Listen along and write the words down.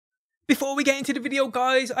Before we get into the video,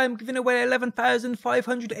 guys, I'm giving away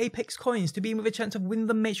 11,500 Apex coins. To be in with a chance of winning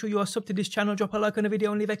them, make sure you are subbed to this channel, drop a like on the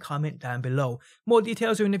video and leave a comment down below. More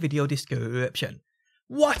details are in the video description.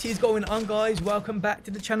 What is going on, guys? Welcome back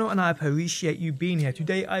to the channel and I appreciate you being here.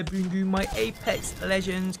 Today I bring you my Apex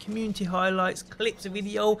Legends community highlights clips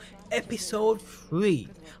video episode 3.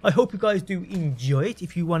 I hope you guys do enjoy it.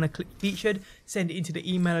 If you want a clip featured, send it into the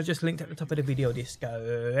email address linked at the top of the video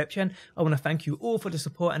description. I want to thank you all for the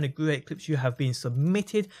support and the great clips you have been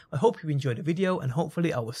submitted. I hope you enjoyed the video and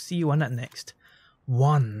hopefully I will see you on that next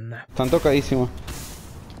one. Están tocadísimos.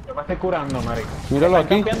 Yo me estoy curando, marico. Míralo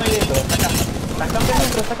aquí. Están campeando ahí dentro de esta casa. Están campeando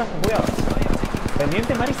dentro de esta casa, cuidado.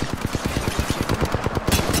 Pendiente, marico.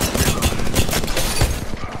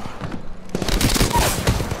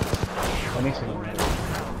 Buenísimo, marico.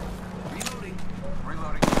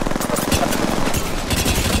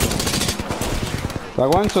 La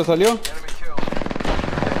guancho salió.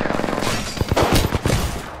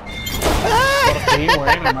 Sí,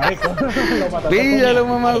 bueno, marico. Píllalo,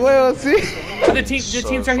 mamá huevo, sí. The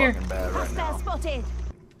team's right here.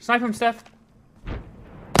 Snipe him, Steph.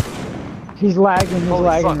 He's lagging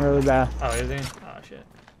really bad. Oh, is he? Oh, shit.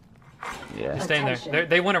 Yeah. Just staying there.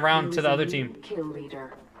 They went around to the other team.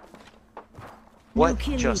 What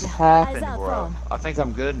just happened, bro? I think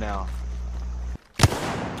I'm good now.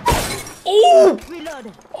 Oh!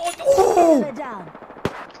 Reload. Oh!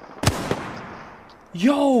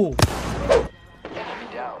 Yo! Enemy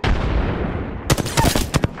down.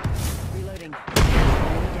 Reloading.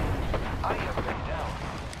 I have been down.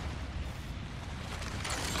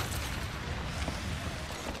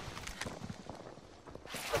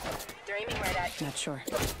 They're aiming right at you. Not sure.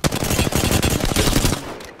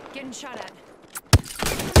 Getting shot at.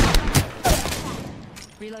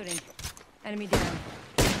 Reloading. Enemy down.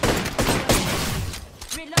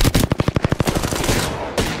 Reload.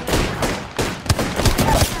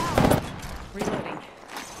 Reloading.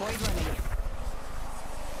 Void running.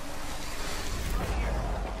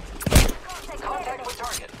 Contact with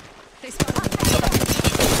target. They spotted me.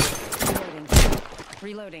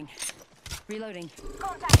 Reloading. Reloading. Reloading.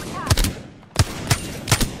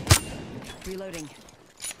 Reloading.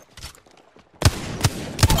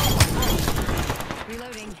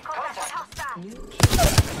 Reloading.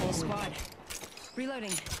 Whole squad.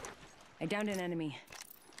 Reloading. I downed an enemy.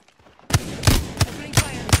 Opening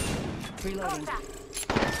fire. Reloading.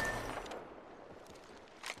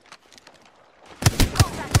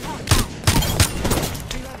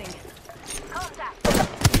 Reloading.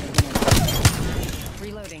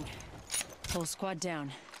 Reloading. Whole squad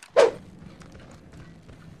down.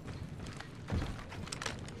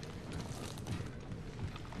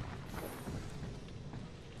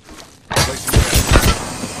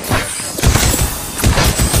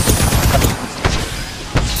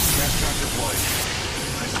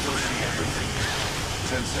 I still see everything.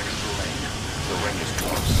 10 seconds remain. The ring is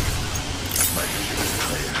close. My vision is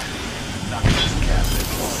clear. Nothing is cast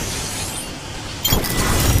deployed.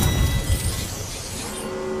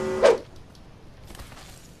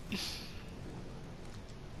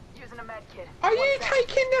 Using a med kit. Are you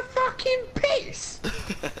taking the fucking piss?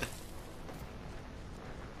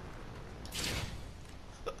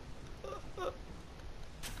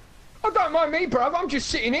 Oh, don't mind me, bruv. I'm just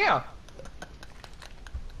sitting here.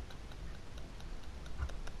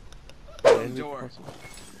 Door.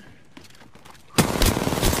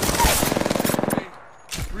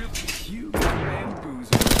 You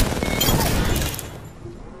bamboozle.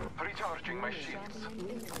 Recharging my shields.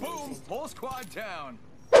 Boom! Whole squad down.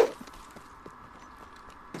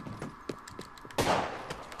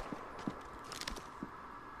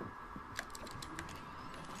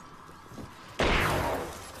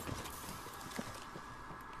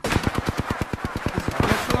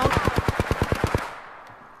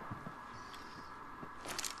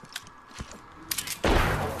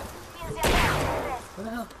 What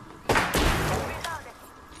the hell?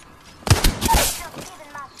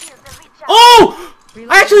 Oh!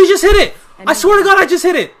 I actually just hit it! I swear to God, I just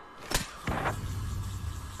hit it!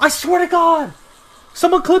 I swear to God!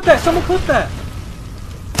 Someone clip that! Someone clip that!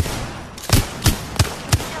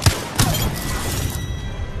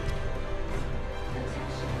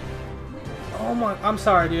 Oh my... I'm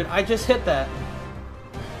sorry, dude. I just hit that.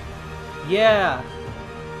 Yeah.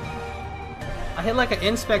 I hit like an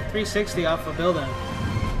Inspect 360 off a building.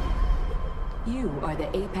 You are the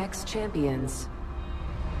Apex champions.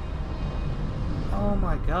 Oh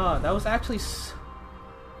my God, that was actually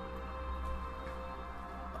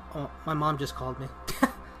oh, my mom just called me.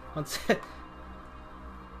 One sec.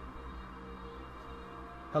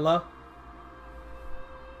 Hello?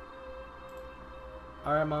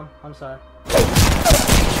 Alright, Mom. I'm sorry.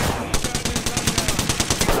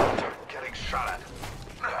 Getting shot at.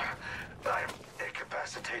 I'm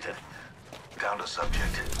incapacitated. Down to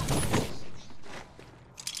subject.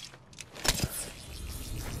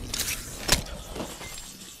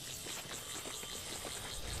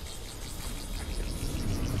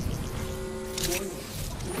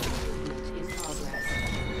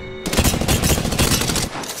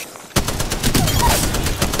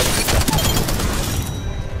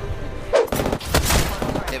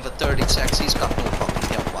 If a 30 seconds, he's got no fucking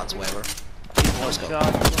help whatsoever. Let's go.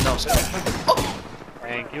 No, sir. Oh.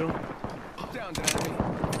 Thank you. Down, enemy.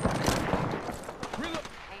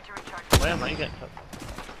 Where am I getting shot?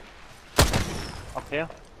 Up here?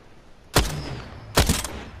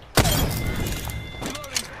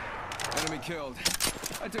 Reloading. Enemy killed.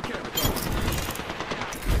 I took care of it.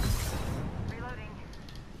 Reloading.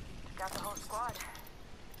 Got the whole squad.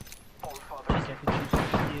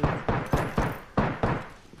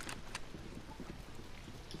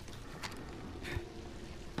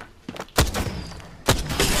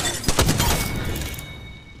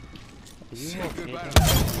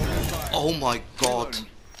 Oh my god.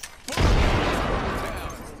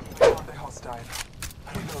 The hell's died.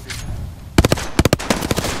 I don't know this.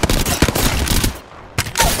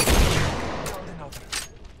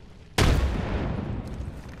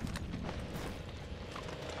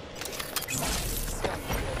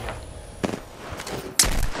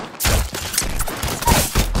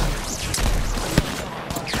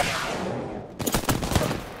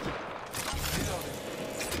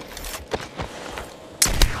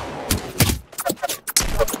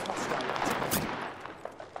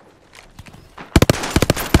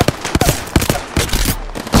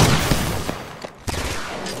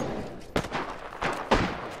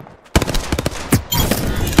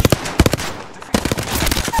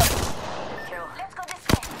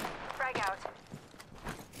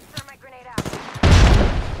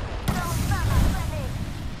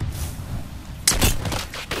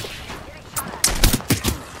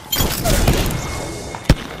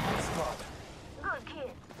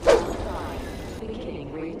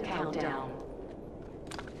 Countdown.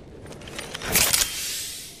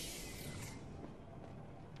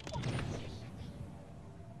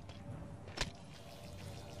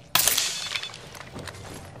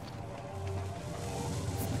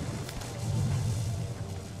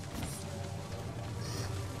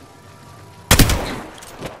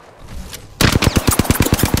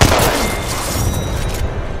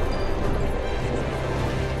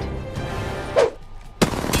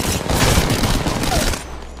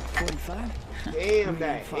 Damn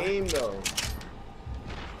that aim though.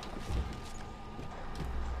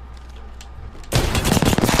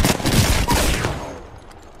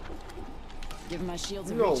 Give my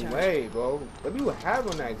shields a No recharge. way, bro. What do you have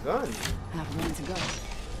on that gun? Have one to go.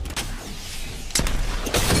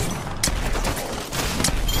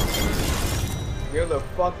 You're the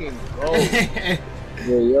fucking goat.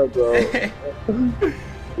 There you go. Here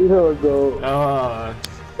we go.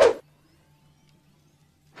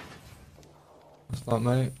 What's that,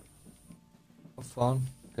 mate? Have fun.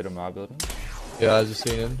 Hit him my building. Yeah, I just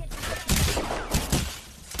seen him.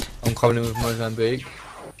 I'm coming in with Mozambique.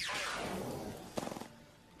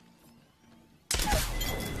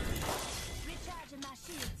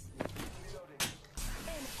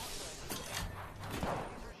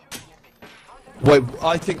 Wait,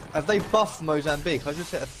 I think, have they buffed Mozambique? I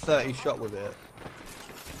just hit a 30 shot with it.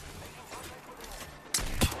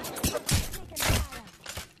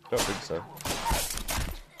 Don't think so.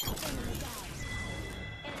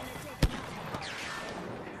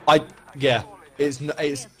 Yeah, it's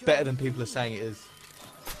better than people are saying it is.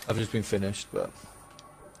 I've just been finished, but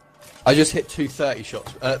I just hit 230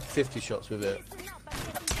 shots, 50 shots with it.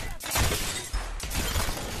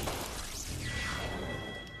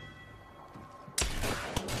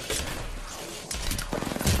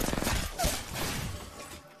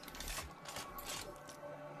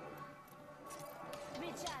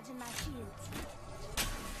 Recharging my shields.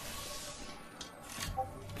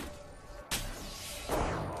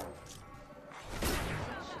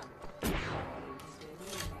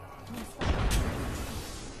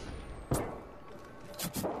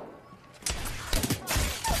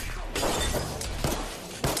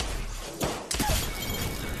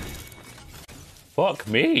 Fuck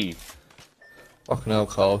me. Fucking hell,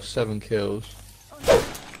 Carl, 7 kills.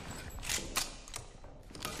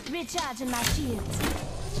 Recharging my shields.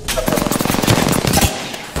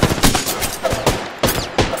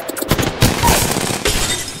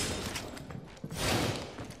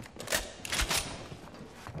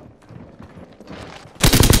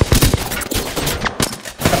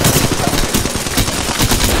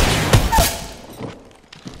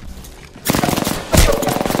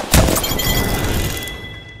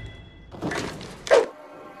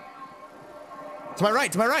 To my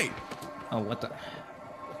right, to my right. Oh, what the?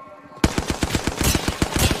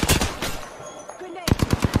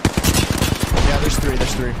 Yeah, there's three.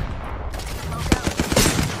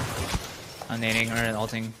 I'm nading or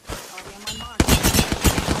ulting.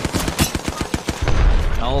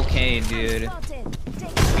 Okay, dude.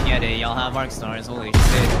 We get it. Y'all have arc stars. Holy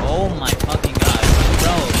shit. Oh my fucking god.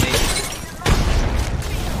 Bro,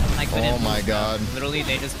 I couldn't. Oh my god. Literally,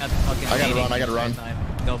 they just got the fucking. I gotta run.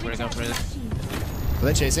 Go for it. Are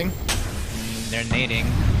they chasing? They're nading.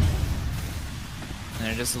 And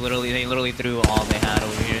they're just literally, they literally threw all they had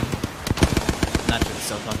over here. That shit's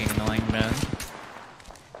so fucking annoying, bro.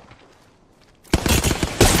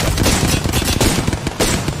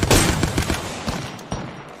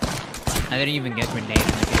 I didn't even get grenade in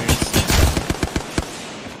the gears.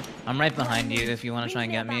 I'm right behind you if you want to try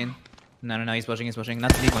and get me. No, he's pushing.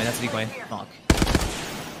 That's a decoy, Fuck.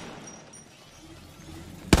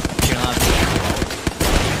 You're not.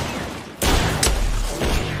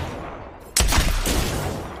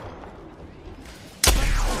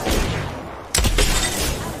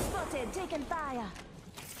 Taking fire.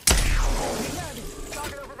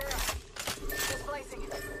 Target over there. Displacing.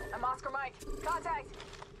 I'm Oscar Mike. Contact.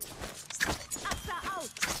 Aksa out.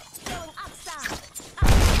 Going Aksa.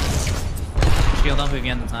 Shield up if you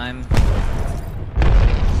have the time.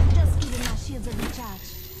 Just giving my shields a recharge.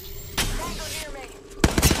 Tango near me.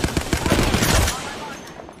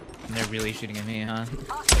 They're really shooting at me, huh?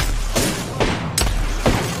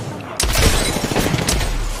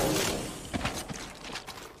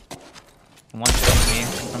 One shooting me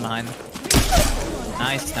from behind.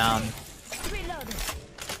 Nice down. Reloading.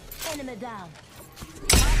 Enemy down.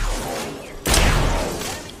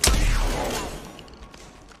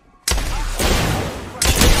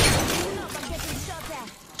 I'm getting shot at.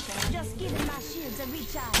 Just giving my shields a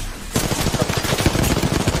recharge.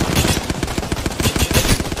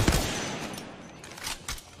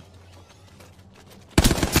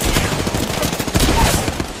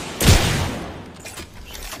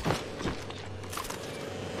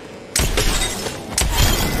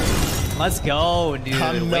 Let's go, dude.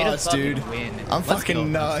 I'm Way nuts, to fucking dude. win. I'm Let's fucking go,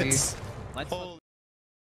 nuts. Let's